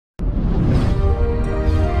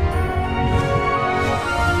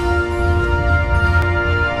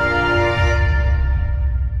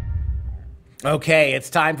Okay,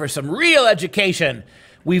 it's time for some real education.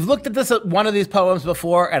 We've looked at this one of these poems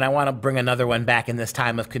before, and I want to bring another one back in this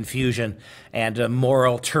time of confusion and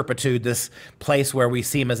moral turpitude, this place where we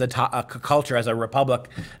seem as a culture, as a republic,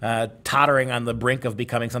 tottering on the brink of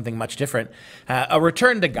becoming something much different. A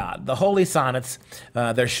return to God. The Holy Sonnets,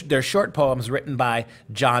 they're short poems written by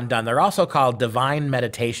John Donne. They're also called Divine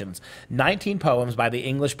Meditations. 19 poems by the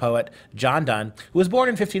English poet John Donne, who was born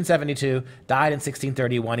in 1572, died in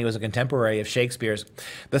 1631. He was a contemporary of Shakespeare's.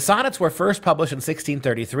 The sonnets were first published in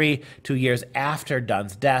 1633, 2 years after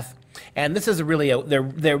Donne's death. And this is really,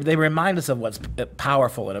 they remind us of what's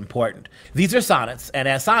powerful and important. These are sonnets, and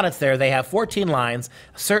as sonnets they have 14 lines,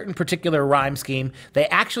 a certain particular rhyme scheme. They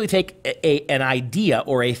actually take an idea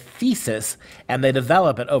or a thesis, and they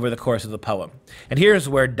develop it over the course of the poem. And here's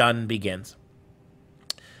where Donne begins.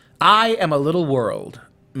 I am a little world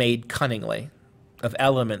made cunningly of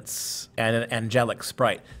elements and an angelic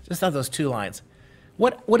sprite. Just on those 2 lines.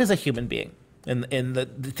 What is a human being? At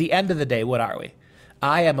the end of the day, what are we?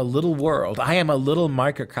 I am a little world. I am a little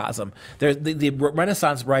microcosm. The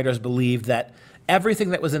Renaissance writers believed that everything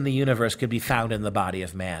that was in the universe could be found in the body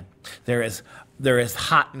of man. There is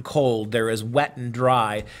hot and cold. There is wet and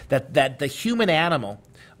dry. That the human animal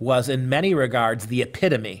was, in many regards, the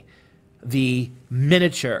epitome, the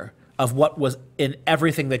miniature of what was in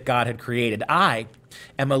everything that God had created. I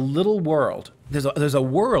am a little world. There's a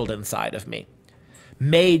world inside of me,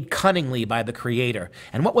 made cunningly by the Creator.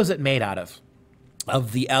 And what was it made out of?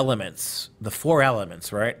 Of the elements, the 4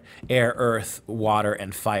 elements, right? Air, earth, water,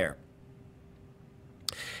 and fire.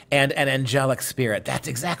 And an angelic spirit. That's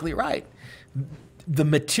exactly right. The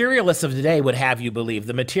materialists of today would have you believe,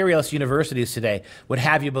 the materialist universities today would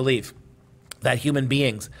have you believe that human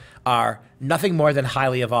beings are nothing more than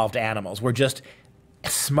highly evolved animals. We're just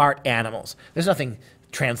smart animals. There's nothing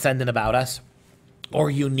transcendent about us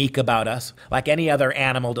or unique about us, like any other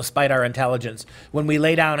animal, despite our intelligence. When we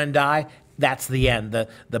lay down and die, that's the end. The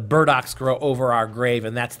burdocks grow over our grave,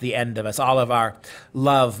 and that's the end of us. All of our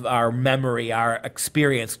love, our memory, our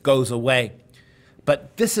experience goes away.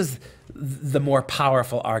 But this is the more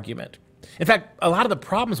powerful argument. In fact, a lot of the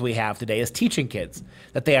problems we have today is teaching kids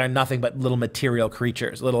that they are nothing but little material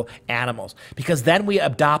creatures, little animals, because then we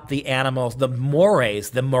adopt the animals, the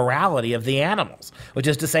mores, the morality of the animals, which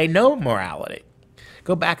is to say no morality.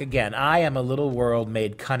 Go back again. I am a little world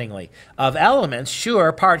made cunningly. Of elements,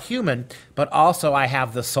 sure, part human, but also I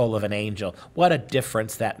have the soul of an angel. What a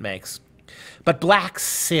difference that makes. But black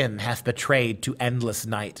sin hath betrayed to endless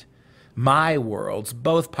night my worlds,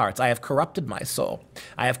 both parts. I have corrupted my soul.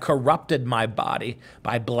 I have corrupted my body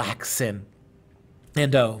by black sin.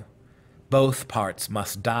 And oh, both parts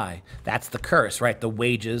must die. That's the curse, right? The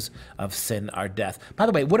wages of sin are death. By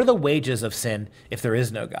the way, what are the wages of sin if there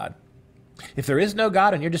is no God? If there is no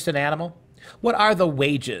God and you're just an animal, what are the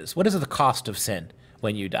wages? What is the cost of sin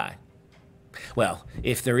when you die? Well,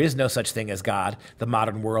 if there is no such thing as God, the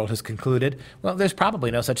modern world has concluded, well, there's probably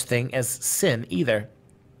no such thing as sin either.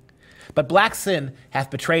 But black sin hath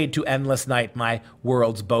betrayed to endless night my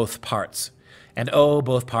world's both parts. And oh,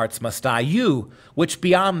 both parts must die. You, which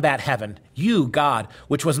beyond that heaven, you, God,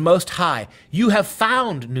 which was most high, you have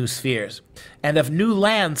found new spheres, and of new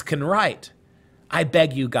lands can write. I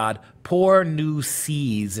beg you, God, pour new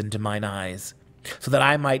seas into mine eyes, so that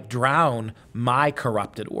I might drown my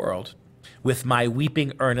corrupted world with my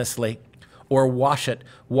weeping earnestly, or wash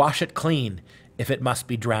it clean, if it must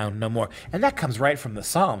be drowned no more. And that comes right from the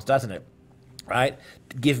Psalms, doesn't it? Right?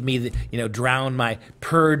 Give me the,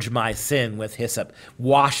 purge my sin with hyssop,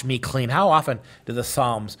 wash me clean. How often do the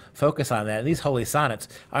Psalms focus on that? And these holy sonnets,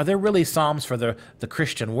 are there really Psalms for the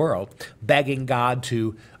Christian world, begging God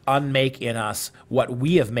to unmake in us what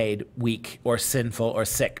we have made weak or sinful or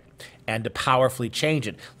sick, and to powerfully change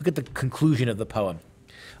it? Look at the conclusion of the poem.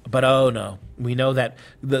 But oh no, we know that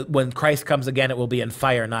when Christ comes again, it will be in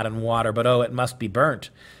fire, not in water, but oh, it must be burnt.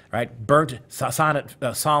 Right? Burnt,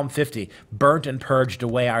 Psalm 50, burnt and purged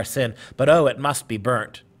away our sin, but oh, it must be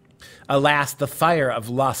burnt. Alas, the fire of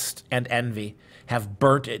lust and envy have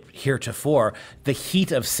burnt it heretofore. The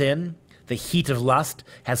heat of sin, the heat of lust,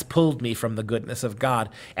 has pulled me from the goodness of God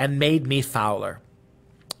and made me fouler.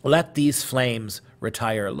 Let these flames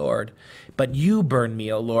retire, Lord, but you burn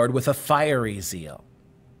me, O Lord, with a fiery zeal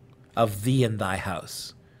of thee and thy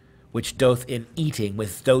house, which doth in eating,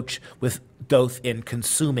 doth in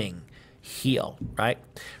consuming heal, right?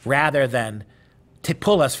 Rather than to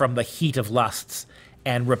pull us from the heat of lusts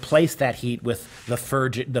and replace that heat with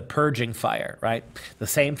the purging fire, right? The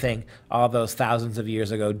same thing all those thousands of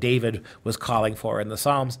years ago David was calling for in the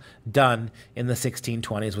Psalms, Donne in the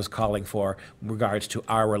 1620s was calling for in regards to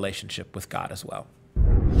our relationship with God as well.